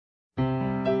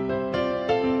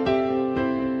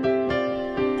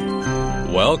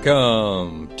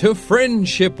Welcome to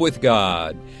Friendship with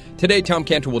God. Today, Tom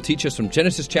Cantor will teach us from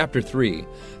Genesis chapter 3,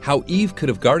 how Eve could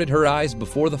have guarded her eyes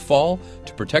before the fall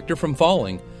to protect her from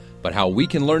falling, but how we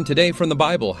can learn today from the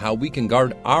Bible how we can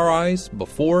guard our eyes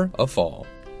before a fall.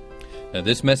 Now,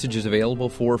 this message is available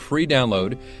for free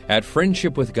download at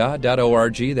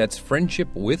friendshipwithgod.org. That's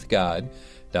friendshipwithgod.org.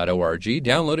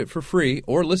 Download it for free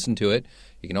or listen to it.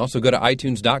 You can also go to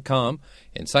iTunes.com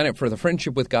and sign up for the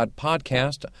Friendship with God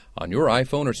podcast on your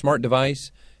iPhone or smart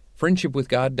device,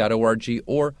 friendshipwithgod.org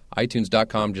or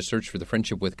iTunes.com. Just search for the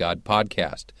Friendship with God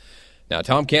podcast. Now,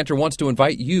 Tom Cantor wants to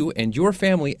invite you and your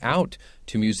family out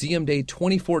to Museum Day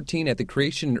 2014 at the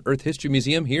Creation and Earth History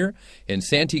Museum here in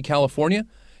Santee, California.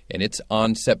 And it's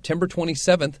on September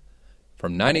 27th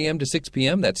from 9 a.m. to 6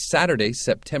 p.m. That's Saturday,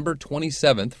 September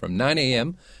 27th from 9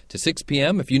 a.m. to 6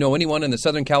 p.m. If you know anyone in the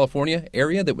Southern California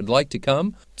area that would like to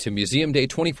come to Museum Day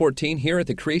 2014 here at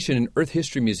the Creation and Earth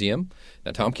History Museum.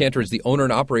 Now, Tom Cantor is the owner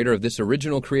and operator of this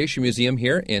original Creation Museum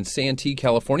here in Santee,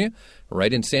 California,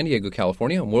 right in San Diego,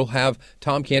 California. And we'll have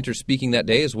Tom Cantor speaking that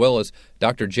day, as well as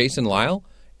Dr. Jason Lyle,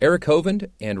 Eric Hovind,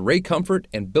 and Ray Comfort,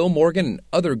 and Bill Morgan, and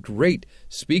other great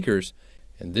speakers.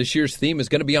 And this year's theme is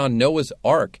going to be on Noah's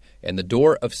Ark and the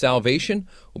Door of Salvation.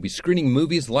 We'll be screening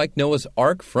movies like Noah's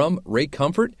Ark from Ray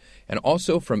Comfort, and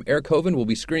also from Eric Hovind, we'll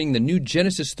be screening the new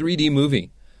Genesis 3D movie.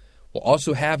 We'll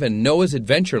also have a Noah's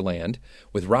Adventureland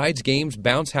with rides, games,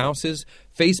 bounce houses,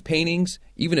 face paintings,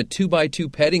 even a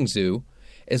 2x2 petting zoo,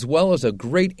 as well as a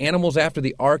great Animals After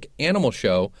the Ark animal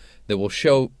show that will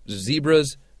show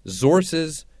zebras,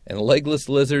 zorses, and legless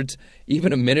lizards,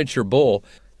 even a miniature bull.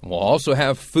 We'll also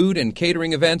have food and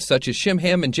catering events such as Shim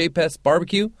Ham and Japheth's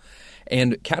Barbecue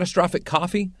and Catastrophic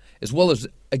Coffee, as well as,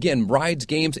 again, rides,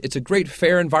 games. It's a great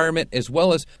fair environment, as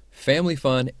well as family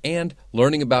fun and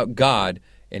learning about God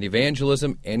and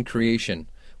evangelism and creation.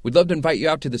 We'd love to invite you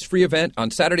out to this free event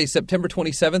on Saturday, September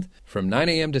 27th from 9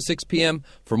 a.m. to 6 p.m.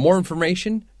 For more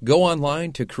information, go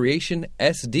online to Creation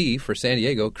SD for San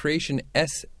Diego,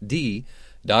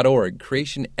 creationsd.org,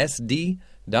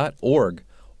 creationsd.org.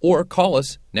 Or call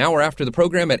us now or after the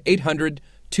program at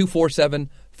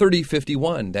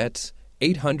 800-247-3051. That's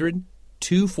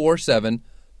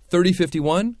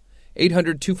 800-247-3051.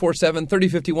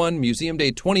 800-247-3051, Museum Day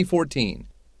 2014.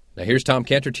 Now here's Tom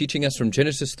Cantor teaching us from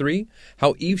Genesis 3,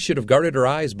 how Eve should have guarded her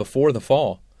eyes before the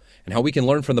fall, and how we can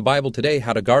learn from the Bible today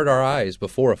how to guard our eyes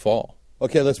before a fall.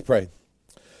 Okay, let's pray.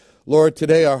 Lord,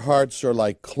 today our hearts are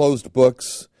like closed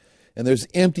books, and there's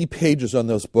empty pages on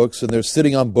those books, and they're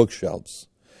sitting on bookshelves.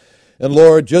 And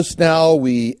Lord, just now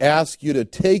we ask you to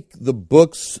take the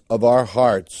books of our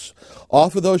hearts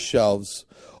off of those shelves,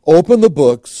 open the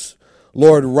books,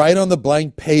 Lord, write on the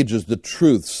blank pages the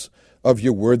truths of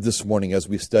your word this morning as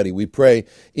we study. We pray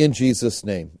in Jesus'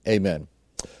 name. Amen.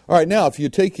 All right, now if you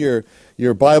take your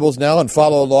Bibles now and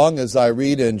follow along as I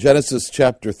read in Genesis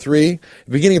chapter 3,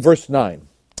 beginning of verse 9.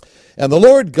 And the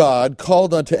Lord God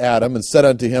called unto Adam and said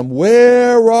unto him,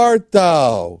 Where art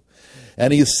thou?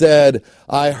 And he said,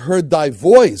 I heard thy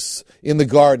voice in the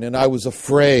garden, and I was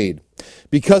afraid,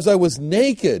 because I was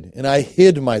naked, and I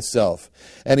hid myself.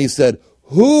 And he said,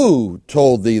 Who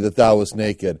told thee that thou wast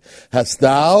naked? Hast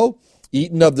thou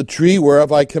eaten of the tree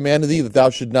whereof I commanded thee that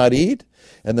thou should not eat?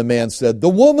 And the man said, The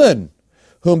woman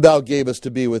whom thou gavest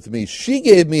to be with me, she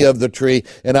gave me of the tree,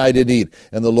 and I did eat.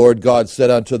 And the Lord God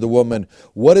said unto the woman,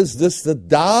 What is this that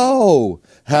thou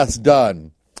hast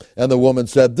done? And the woman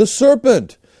said, The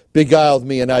serpent beguiled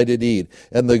me, and I did eat.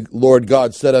 And the Lord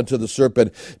God said unto the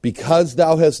serpent, Because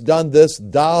thou hast done this,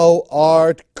 thou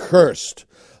art cursed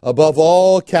above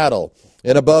all cattle,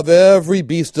 and above every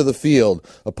beast of the field.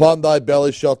 Upon thy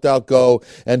belly shalt thou go,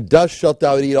 and dust shalt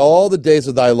thou eat all the days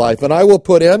of thy life. And I will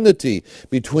put enmity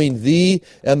between thee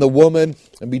and the woman,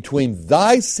 and between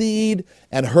thy seed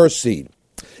and her seed.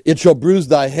 It shall bruise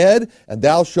thy head, and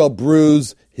thou shalt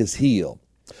bruise his heel.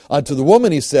 Unto the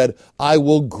woman he said, I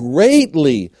will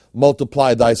greatly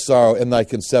multiply thy sorrow and thy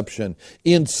conception.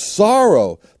 In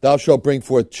sorrow thou shalt bring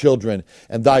forth children,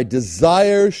 and thy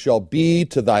desire shall be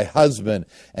to thy husband,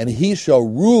 and he shall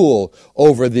rule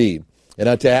over thee. And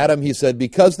unto Adam he said,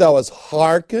 Because thou hast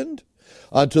hearkened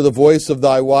unto the voice of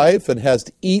thy wife, and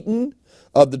hast eaten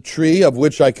of the tree of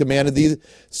which I commanded thee,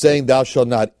 saying, Thou shalt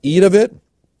not eat of it,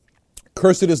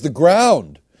 cursed is the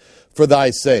ground for thy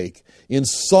sake. In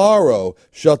sorrow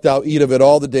shalt thou eat of it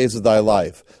all the days of thy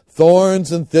life.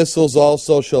 Thorns and thistles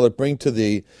also shall it bring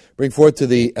forth to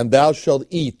thee, and thou shalt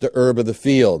eat the herb of the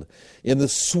field. In the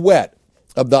sweat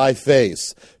of thy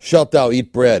face shalt thou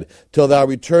eat bread, till thou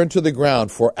return to the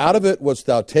ground. For out of it wast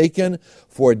thou taken,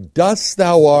 for dust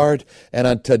thou art, and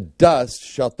unto dust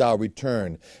shalt thou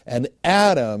return. And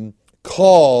Adam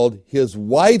called his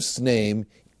wife's name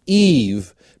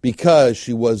Eve because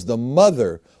she was the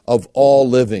mother of all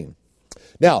living.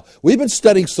 Now, we've been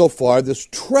studying so far this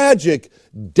tragic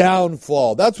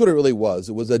downfall. That's what it really was.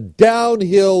 It was a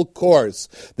downhill course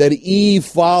that Eve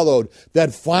followed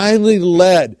that finally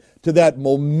led to that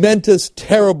momentous,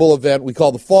 terrible event we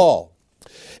call the fall.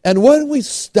 And when we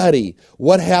study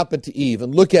what happened to Eve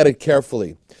and look at it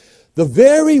carefully, the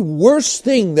very worst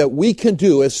thing that we can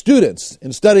do as students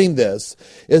in studying this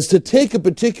is to take a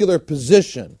particular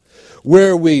position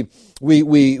where we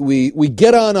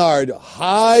get on our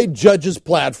high judge's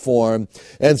platform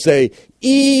and say,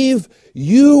 Eve,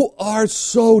 you are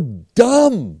so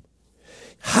dumb.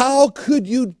 How could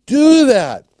you do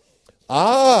that?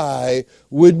 I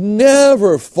would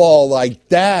never fall like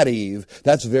that, Eve.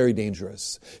 That's very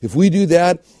dangerous. If we do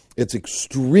that, it's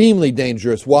extremely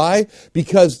dangerous. Why?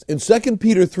 Because in 2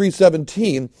 Peter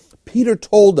 3:17, Peter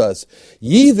told us,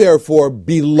 Ye therefore,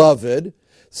 beloved,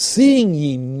 seeing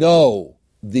ye know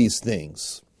these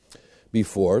things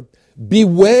before,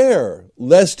 beware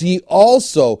lest ye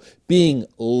also, being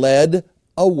led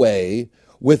away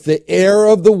with the error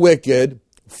of the wicked,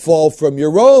 fall from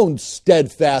your own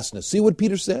steadfastness. See what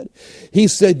Peter said? He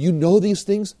said, you know these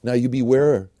things? Now you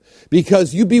beware.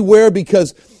 Because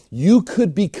you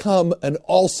could become an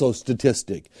also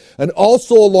statistic. And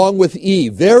also along with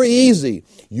Eve, very easy,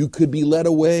 you could be led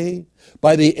away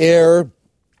by the error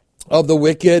of the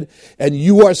wicked, and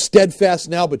you are steadfast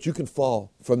now, but you can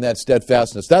fall from that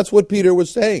steadfastness. That's what Peter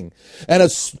was saying. And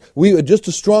just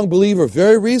a strong believer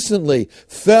very recently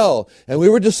fell, and we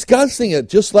were discussing it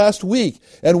just last week,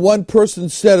 and one person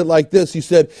said it like this. He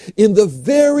said, in the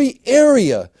very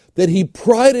area that he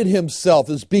prided himself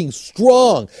as being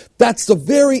strong, that's the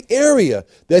very area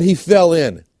that he fell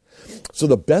in. So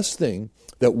the best thing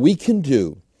that we can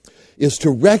do is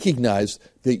to recognize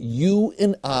that you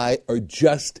and I are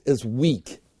just as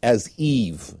weak as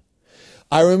Eve.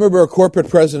 I remember a corporate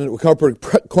president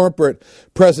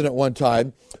one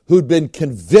time who'd been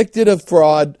convicted of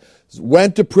fraud,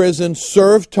 went to prison,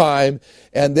 served time,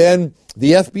 and then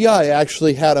the FBI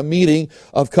actually had a meeting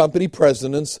of company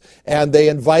presidents, and they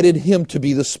invited him to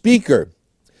be the speaker.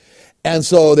 And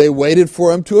so they waited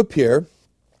for him to appear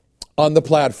on the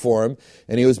platform,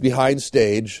 and he was behind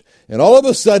stage, and all of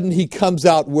a sudden he comes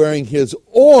out wearing his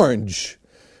orange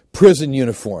prison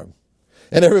uniform.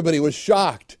 And everybody was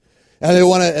shocked.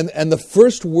 And the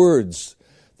first words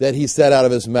that he said out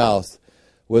of his mouth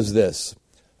was this,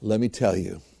 let me tell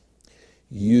you,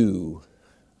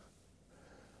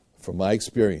 from my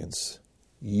experience,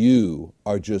 you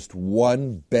are just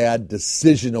one bad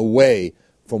decision away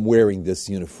from wearing this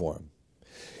uniform.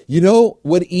 You know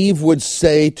what Eve would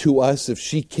say to us if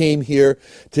she came here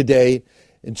today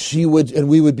and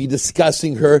we would be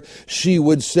discussing her? She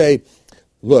would say,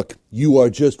 look, you are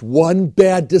just one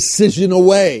bad decision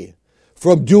away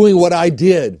from doing what I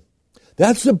did.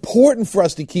 That's important for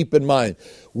us to keep in mind.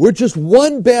 We're just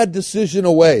one bad decision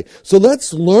away. So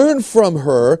let's learn from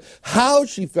her how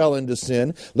she fell into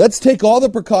sin. Let's take all the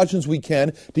precautions we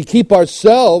can to keep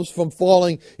ourselves from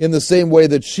falling in the same way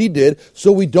that she did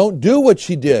so we don't do what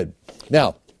she did.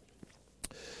 Now,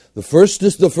 the first,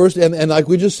 and like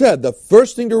we just said, the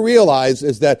first thing to realize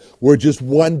is that we're just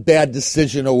one bad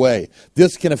decision away.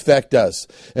 This can affect us.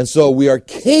 And so we are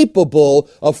capable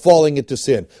of falling into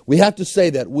sin. We have to say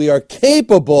that. We are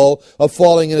capable of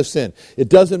falling into sin. It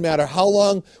doesn't matter how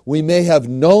long we may have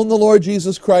known the Lord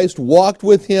Jesus Christ, walked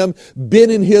with Him, been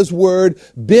in His Word,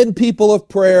 been people of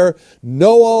prayer,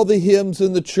 know all the hymns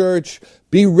in the church,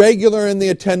 be regular in the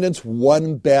attendance,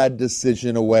 one bad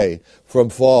decision away from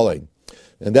falling.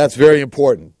 And that's very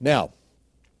important. Now,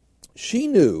 she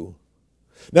knew.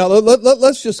 Now,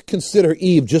 let's just consider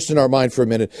Eve just in our mind for a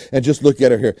minute and just look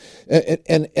at her here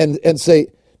and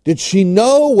say, did she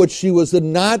know what she was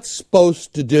not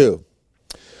supposed to do?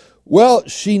 Well,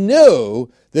 she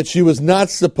knew that she was not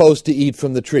supposed to eat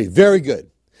from the tree. Very good.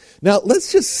 Now,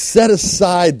 let's just set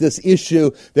aside this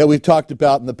issue that we've talked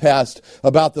about in the past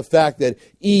about the fact that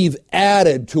Eve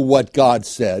added to what God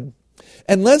said.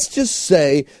 And let's just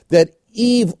say that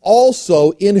Eve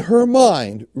also, in her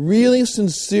mind, really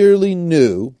sincerely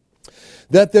knew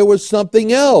that there was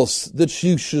something else that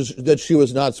she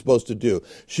was not supposed to do.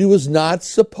 She was not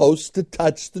supposed to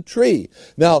touch the tree.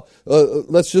 Now,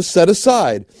 let's just set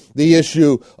aside the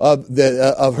issue of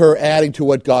her adding to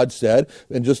what God said,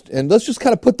 and let's just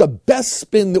kind of put the best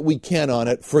spin that we can on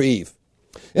it for Eve.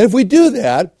 And if we do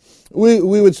that, we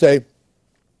would say,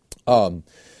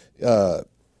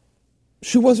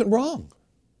 she wasn't wrong.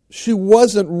 She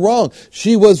wasn't wrong.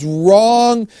 She was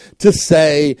wrong to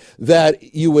say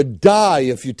that you would die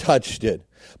if you touched it.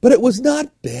 But it was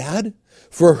not bad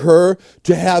for her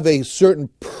to have a certain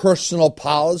personal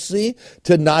policy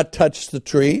to not touch the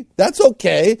tree. That's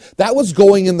okay. That was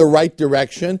going in the right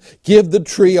direction. Give the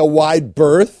tree a wide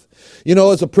berth. You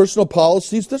know, as a personal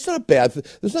policies, that's not bad.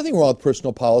 There's nothing wrong with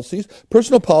personal policies.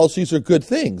 Personal policies are good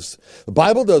things. The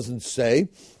Bible doesn't say,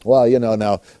 well, you know,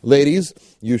 now, ladies,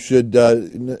 you should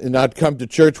not come to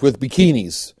church with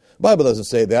bikinis. The Bible doesn't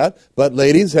say that, but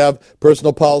ladies have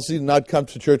personal policy to not come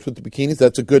to church with the bikinis.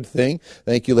 That's a good thing.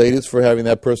 Thank you, ladies, for having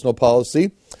that personal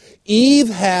policy. Eve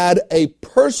had a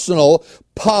personal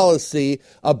policy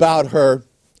about her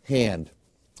hand.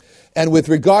 And with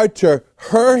regard to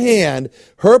her hand,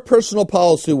 her personal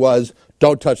policy was,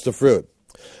 don't touch the fruit.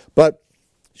 But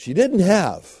she didn't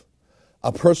have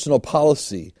a personal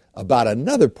policy about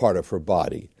another part of her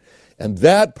body. And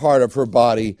that part of her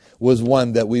body was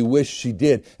one that we wish she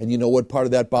did. And you know what part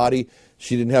of that body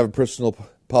she didn't have a personal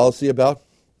policy about?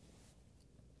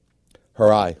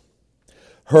 Her eye.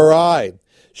 Her eye.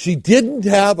 She didn't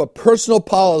have a personal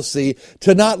policy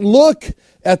to not look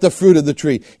at the fruit of the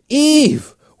tree.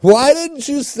 Eve, why didn't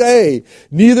you say,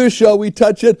 neither shall we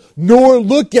touch it nor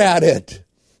look at it?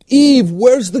 Eve,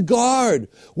 where's the guard?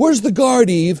 Where's the guard,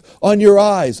 Eve, on your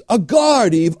eyes? A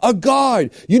guard, Eve, a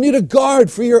guard. You need a guard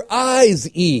for your eyes,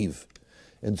 Eve.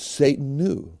 And Satan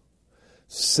knew.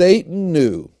 Satan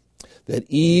knew that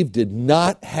Eve did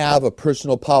not have a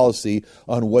personal policy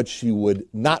on what she would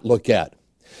not look at.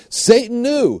 Satan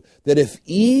knew that if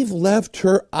Eve left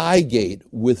her eye gate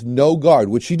with no guard,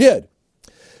 which she did,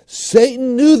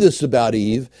 Satan knew this about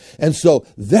Eve, and so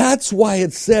that's why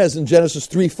it says in Genesis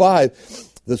 3:5,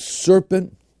 the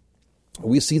serpent,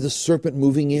 we see the serpent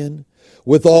moving in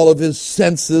with all of his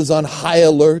senses on high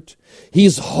alert.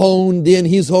 He's honing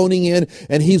in,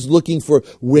 and he's looking for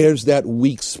where's that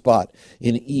weak spot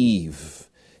in Eve.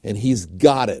 And he's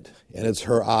got it, and it's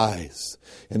her eyes.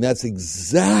 And that's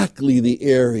exactly the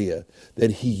area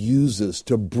that he uses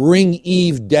to bring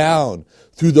Eve down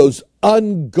through those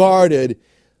unguarded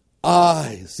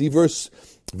eyes. See verse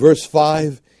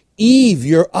 5? Eve,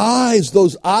 your eyes,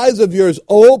 those eyes of yours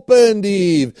opened,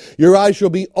 Eve. Your eyes shall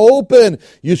be open.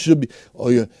 You should be,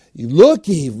 you look,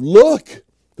 Eve, look.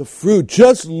 The fruit,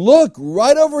 just look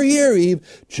right over here,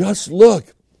 Eve. Just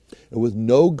look. And with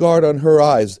no guard on her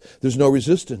eyes, there's no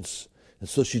resistance. And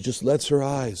so she just lets her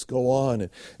eyes go on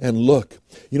and look.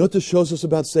 You know what this shows us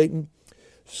about Satan?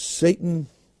 Satan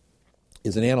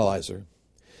is an analyzer.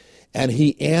 And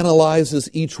he analyzes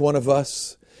each one of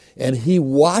us. And he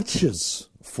watches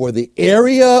for the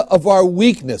area of our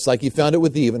weakness, like he found it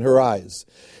with Eve in her eyes.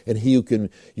 And you can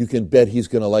bet he's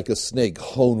going to, like a snake,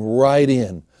 hone right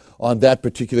in on that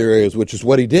particular area, which is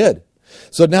what he did.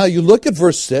 So now you look at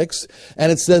verse 6,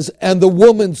 and it says, and the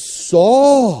woman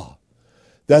saw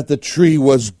that the tree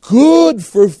was good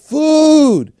for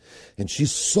food. And she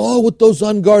saw with those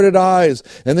unguarded eyes.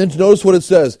 And then notice what it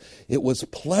says. It was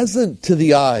pleasant to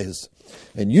the eyes.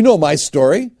 And you know my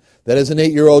story. That as an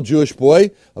 8-year-old Jewish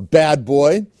boy, a bad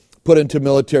boy, put into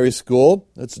military school.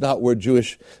 That's not where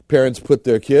Jewish parents put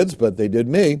their kids, but they did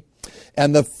me.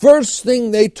 And the first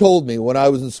thing they told me when I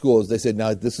was in school is they said,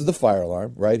 now this is the fire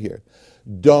alarm right here.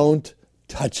 Don't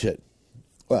touch it.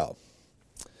 Well,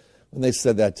 when they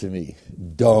said that to me,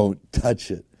 don't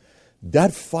touch it,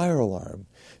 that fire alarm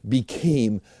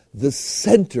became the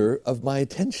center of my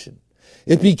attention.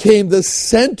 It became the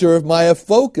center of my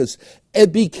focus.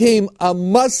 It became a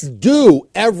must-do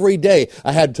every day.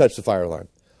 I had to touch the fire alarm.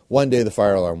 One day the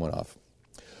fire alarm went off.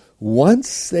 Once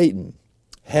Satan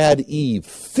had Eve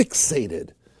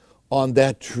fixated on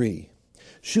that tree,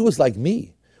 she was like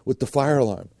me with the fire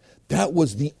alarm. That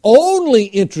was the only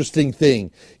interesting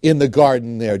thing in the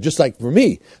garden there. Just like for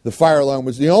me, the fire alarm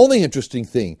was the only interesting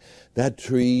thing. That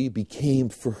tree became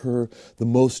for her the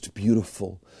most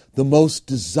beautiful, the most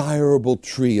desirable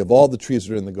tree of all the trees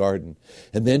that are in the garden.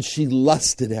 And then she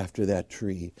lusted after that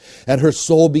tree. And her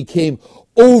soul became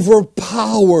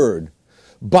overpowered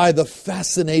by the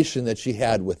fascination that she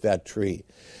had with that tree.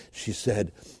 She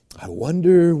said, I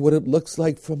wonder what it looks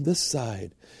like from this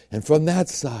side and from that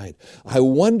side. I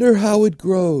wonder how it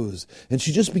grows. And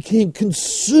she just became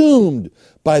consumed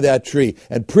by that tree.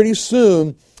 And pretty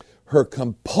soon, her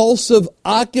compulsive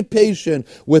occupation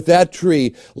with that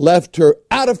tree left her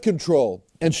out of control.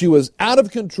 And she was out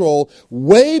of control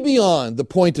way beyond the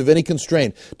point of any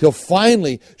constraint till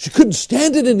finally she couldn't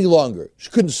stand it any longer. She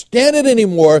couldn't stand it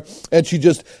anymore. And she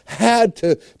just had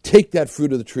to take that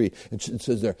fruit of the tree. And it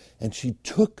says there, and she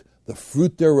took the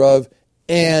fruit thereof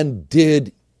and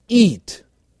did eat.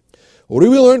 What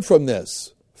do we learn from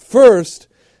this? First,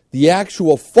 the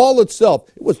actual fall itself,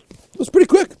 it was pretty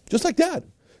quick, just like that.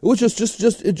 It was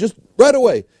just Right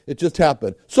away. It just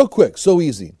happened. So quick, so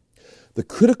easy. The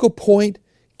critical point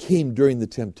came during the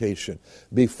temptation.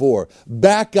 Before.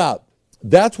 Back up.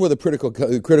 That's where the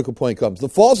critical point comes. The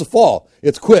fall's a fall.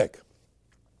 It's quick.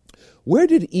 Where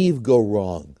did Eve go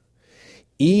wrong?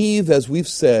 Eve, as we've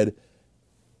said,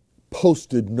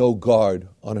 posted no guard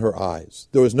on her eyes.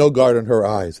 There was no guard on her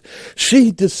eyes.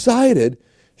 She decided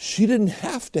she didn't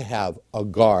have to have a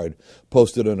guard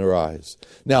posted on her eyes.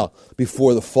 Now,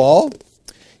 before the fall,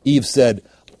 Eve said,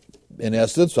 in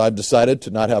essence, I've decided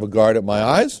to not have a guard at my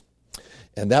eyes.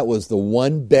 And that was the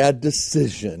one bad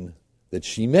decision that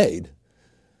she made.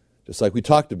 Just like we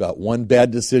talked about, one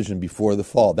bad decision before the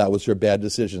fall. That was her bad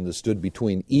decision that stood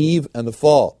between Eve and the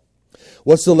fall.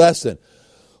 What's the lesson?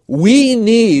 We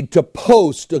need to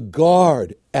post a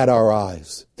guard at our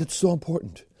eyes. That's so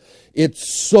important. It's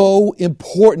so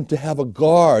important to have a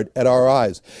guard at our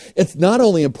eyes. It's not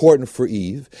only important for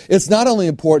Eve. It's not only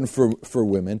important for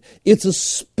women. It's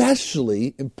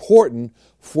especially important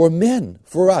for men,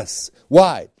 for us.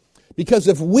 Why? Because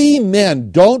if we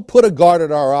men don't put a guard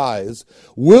at our eyes,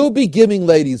 we'll be giving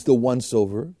ladies the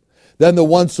once-over. Then the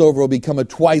once-over will become a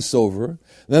twice-over.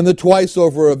 Then the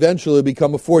twice-over eventually will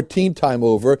become a 14-time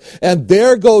over. And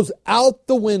there goes out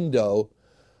the window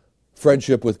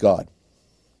friendship with God.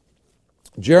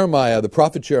 Jeremiah, the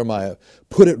prophet Jeremiah,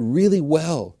 put it really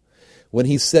well when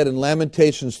he said in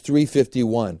Lamentations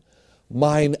 3:51,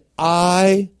 "Mine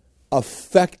eye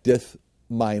affecteth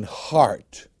mine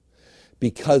heart,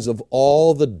 because of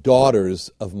all the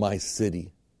daughters of my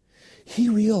city."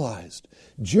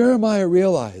 Jeremiah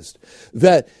realized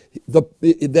that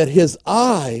his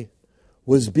eye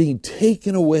was being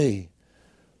taken away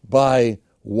by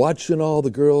watching all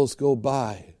the girls go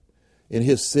by in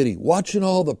his city, watching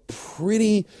all the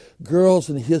pretty girls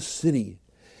in his city.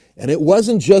 And it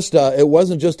wasn't just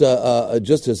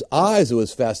his eyes that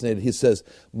was fascinated. He says,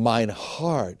 mine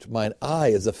eye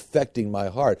is affecting my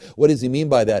heart. What does he mean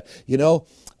by that?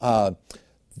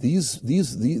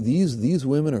 These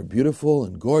women are beautiful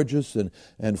and gorgeous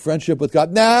and friendship with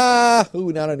God. Not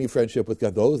any friendship with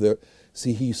God.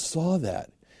 See, he saw that.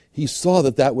 He saw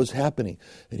that was happening.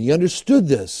 And he understood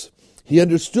this. He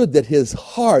understood that his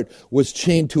heart was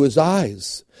chained to his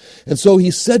eyes. And so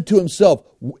he said to himself,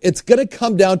 it's going to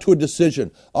come down to a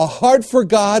decision. A heart for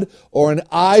God or an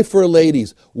eye for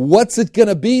ladies. What's it going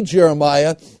to be,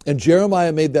 Jeremiah? And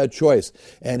Jeremiah made that choice.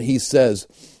 And he says,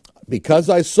 because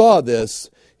I saw this,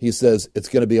 he says, it's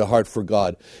going to be a heart for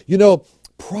God.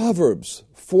 Proverbs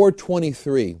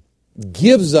 4:23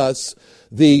 gives us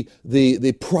the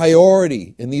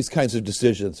priority in these kinds of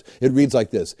decisions. It reads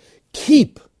like this: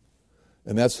 keep,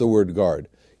 and that's the word guard,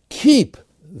 keep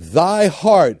thy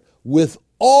heart with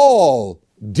all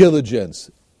diligence,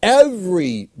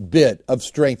 every bit of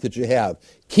strength that you have.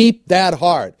 Keep that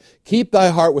heart. Keep thy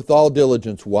heart with all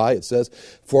diligence. Why? It says,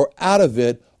 for out of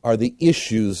it are the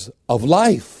issues of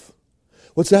life.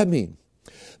 What's that mean?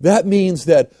 That means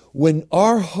that when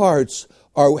our hearts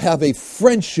have a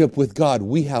friendship with God,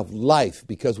 we have life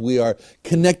because we are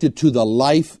connected to the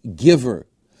life giver.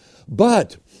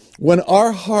 But when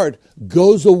our heart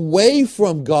goes away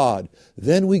from God,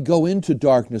 then we go into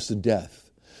darkness and death.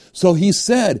 So he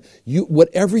said,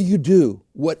 whatever you do,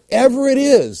 whatever it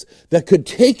is that could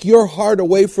take your heart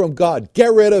away from God,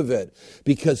 get rid of it.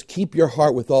 Because keep your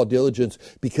heart with all diligence,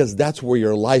 because that's where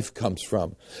your life comes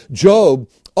from. Job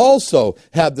also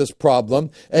had this problem,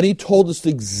 and he told us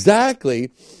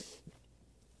exactly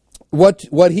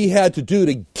what he had to do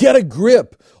to get a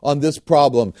grip on this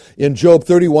problem. In Job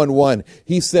 31:1,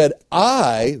 he said,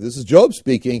 this is Job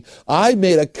speaking, I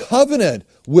made a covenant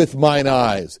with mine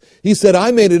eyes. He said,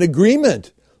 I made an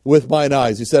agreement with mine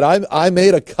eyes. He said, I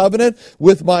made a covenant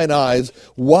with mine eyes.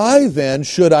 Why then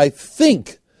should I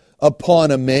think upon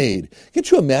a maid?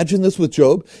 Can't you imagine this with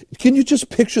Job? Can you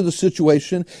just picture the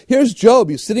situation? Here's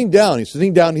Job. He's sitting down. He's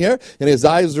sitting down here, and his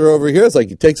eyes are over here. It's like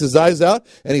he takes his eyes out,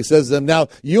 and he says to them, now,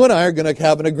 you and I are going to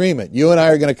have an agreement. You and I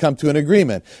are going to come to an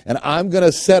agreement. And I'm going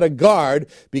to set a guard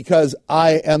because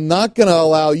I am not going to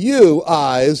allow you,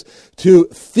 eyes, to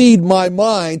feed my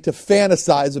mind to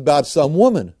fantasize about some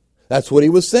woman. That's what he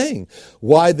was saying.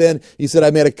 Why then, he said,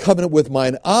 I made a covenant with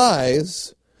mine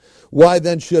eyes. Why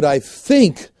then should I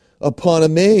think upon a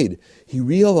maid? He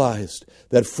realized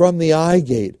that from the eye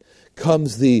gate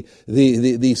comes the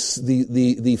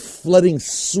flooding,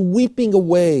 sweeping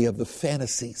away of the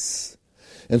fantasies.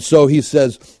 And so he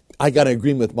says, I got an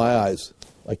agreement with my eyes.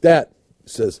 Like that. He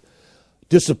says,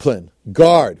 discipline,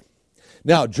 guard.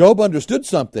 Now, Job understood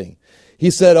something.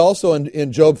 He said also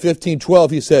in Job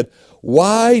 15:12, he said,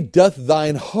 why doth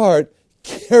thine heart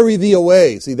carry thee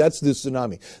away. See, that's the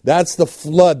tsunami. That's the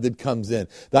flood that comes in.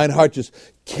 Thine heart just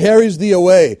carries thee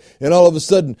away. And all of a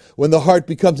sudden, when the heart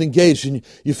becomes engaged and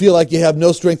you feel like you have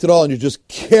no strength at all and you're just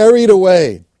carried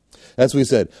away. That's what he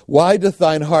said. Why doth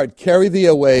thine heart carry thee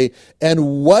away?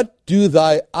 And what do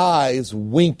thy eyes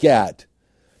wink at?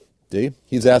 See,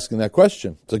 he's asking that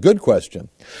question. It's a good question.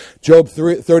 Job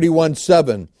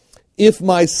 31:7. If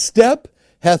my step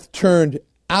hath turned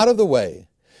out of the way,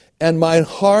 and mine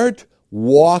heart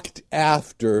walked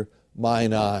after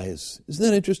mine eyes. Isn't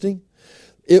that interesting?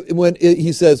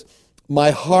 He says,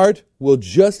 my heart will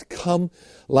just come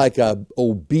like an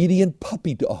obedient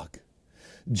puppy dog,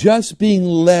 just being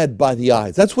led by the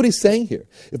eyes. That's what he's saying here.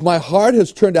 If my heart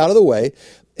has turned out of the way,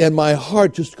 and my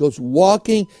heart just goes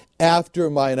walking after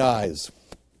mine eyes.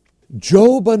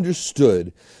 Job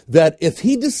understood that if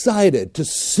he decided to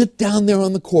sit down there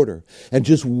on the corner and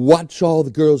just watch all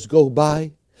the girls go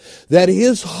by, that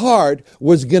his heart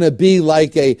was going to be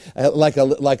like a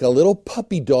little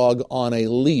puppy dog on a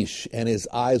leash, and his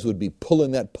eyes would be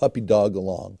pulling that puppy dog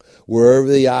along wherever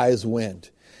the eyes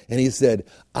went. And he said,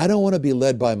 I don't want to be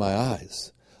led by my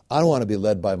eyes. I don't want to be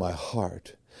led by my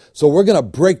heart. So we're going to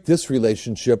break this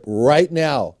relationship right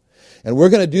now. And we're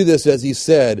going to do this, as he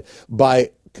said,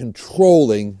 by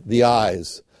controlling the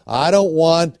eyes. I don't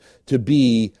want to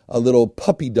be a little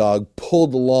puppy dog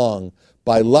pulled along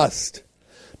by lust.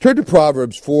 Turn to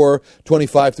Proverbs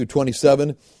 4:25 through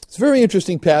 27. It's a very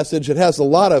interesting passage. It has a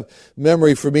lot of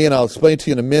memory for me, and I'll explain to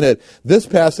you in a minute. This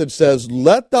passage says,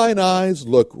 let thine eyes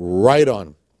look right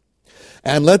on,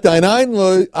 and let thine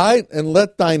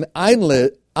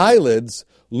eyelids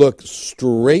look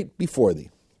straight before thee.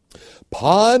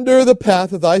 Ponder the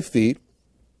path of thy feet,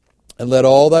 and let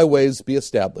all thy ways be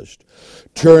established.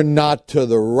 Turn not to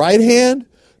the right hand,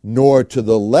 nor to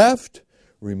the left.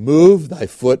 Remove thy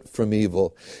foot from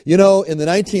evil. You know, in the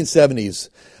 1970s,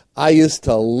 I used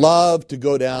to love to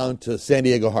go down to San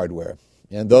Diego Hardware.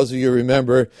 And those of you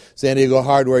remember, San Diego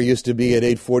Hardware used to be at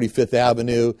 845th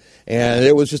Avenue, and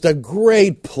it was just a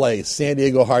great place, San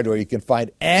Diego Hardware. You can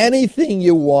find anything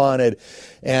you wanted,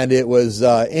 and it was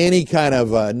any kind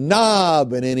of a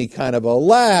knob and any kind of a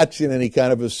latch and any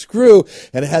kind of a screw,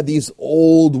 and it had these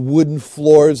old wooden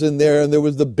floors in there, and there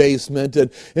was the basement,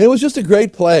 and it was just a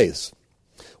great place.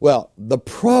 Well, the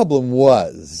problem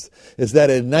is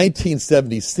that in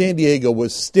 1970, San Diego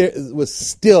was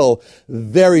still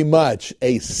very much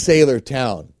a sailor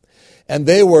town. And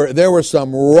there were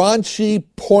some raunchy,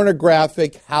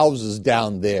 pornographic houses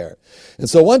down there. And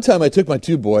so one time I took my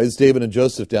two boys, David and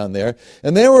Joseph, down there,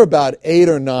 and they were about 8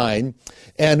 or 9,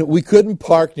 and we couldn't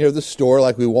park near the store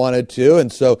like we wanted to,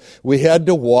 and so we had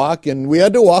to walk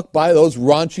by those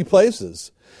raunchy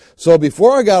places. So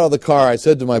before I got out of the car, I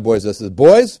said to my boys, I said,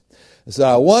 boys,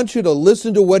 I want you to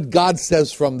listen to what God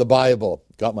says from the Bible.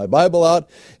 Got my Bible out,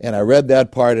 and I read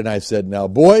that part, and I said, now,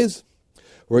 boys,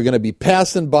 we're going to be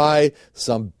passing by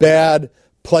some bad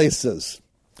places.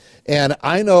 And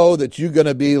I know that you're going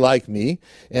to be like me,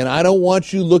 and I don't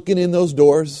want you looking in those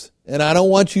doors, and I don't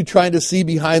want you trying to see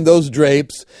behind those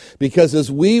drapes, because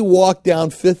as we walk down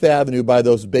Fifth Avenue by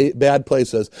those bad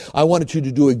places, I wanted you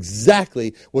to do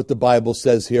exactly what the Bible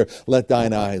says here. Let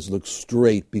thine eyes look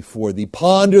straight before thee.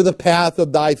 Ponder the path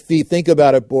of thy feet. Think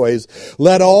about it, boys.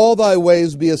 Let all thy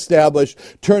ways be established.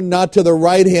 Turn not to the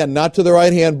right hand,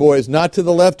 boys, not to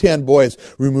the left hand, boys.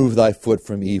 Remove thy foot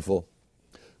from evil.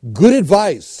 Good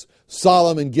advice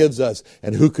Solomon gives us.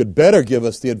 And who could better give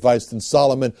us the advice than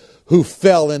Solomon, who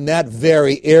fell in that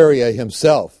very area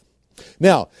himself?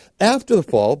 Now, after the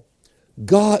fall,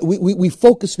 God, we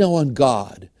focus now on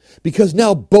God, because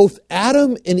now both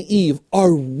Adam and Eve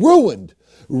are ruined.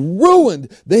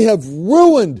 They have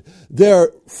ruined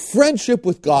their friendship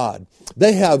with God.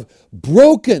 They have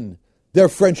broken their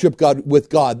friendship with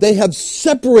God. They have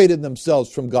separated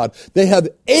themselves from God. They have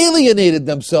alienated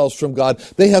themselves from God.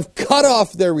 They have cut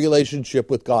off their relationship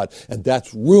with God. And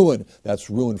that's ruin. That's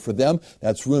ruin for them.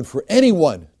 That's ruin for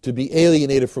anyone to be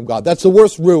alienated from God. That's the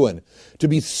worst ruin, to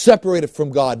be separated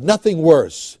from God. Nothing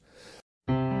worse.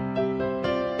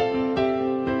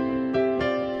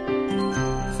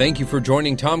 Thank you for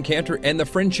joining Tom Cantor and the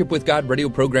Friendship with God radio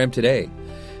program today.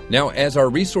 Now, as our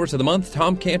resource of the month,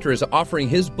 Tom Cantor is offering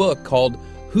his book called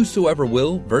Whosoever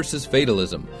Will versus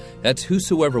Fatalism. That's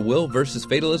Whosoever Will versus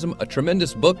Fatalism, a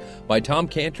tremendous book by Tom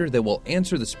Cantor that will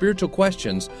answer the spiritual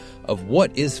questions of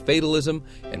what is fatalism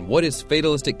and what is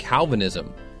fatalistic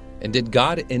Calvinism. And did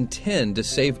God intend to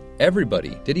save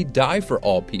everybody? Did he die for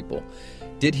all people?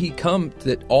 Did he come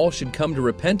that all should come to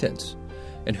repentance?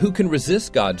 And who can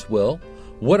resist God's will?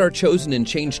 What are chosen and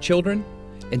changed children?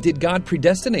 And did God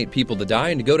predestinate people to die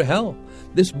and to go to hell?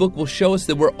 This book will show us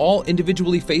that we're all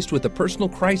individually faced with a personal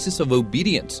crisis of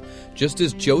obedience, just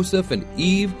as Joseph and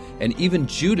Eve and even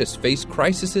Judas faced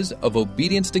crises of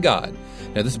obedience to God.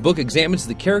 Now, this book examines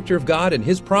the character of God and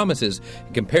His promises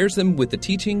and compares them with the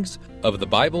teachings of the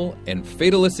Bible and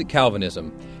fatalistic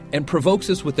Calvinism, and provokes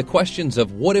us with the questions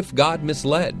of what if God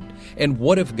misled, and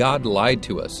what if God lied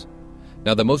to us.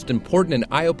 Now, the most important and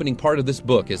eye-opening part of this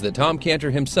book is that Tom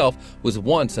Cantor himself was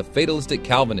once a fatalistic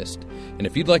Calvinist. And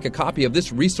if you'd like a copy of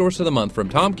this resource of the month from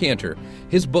Tom Cantor,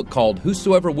 his book called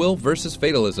Whosoever Will versus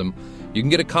Fatalism, you can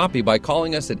get a copy by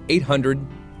calling us at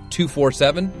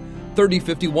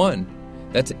 800-247-3051.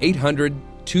 That's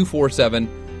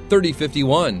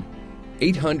 800-247-3051.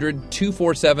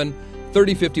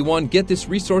 800-247-3051. Get this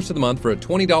resource of the month for a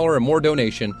 $20 or more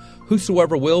donation.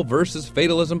 Whosoever Will versus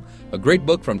Fatalism, a great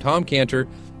book from Tom Cantor,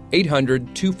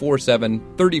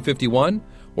 800-247-3051,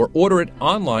 or order it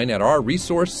online at our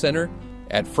resource center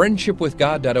at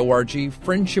friendshipwithgod.org,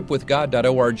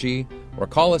 friendshipwithgod.org, or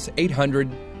call us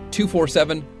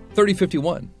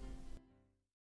 800-247-3051.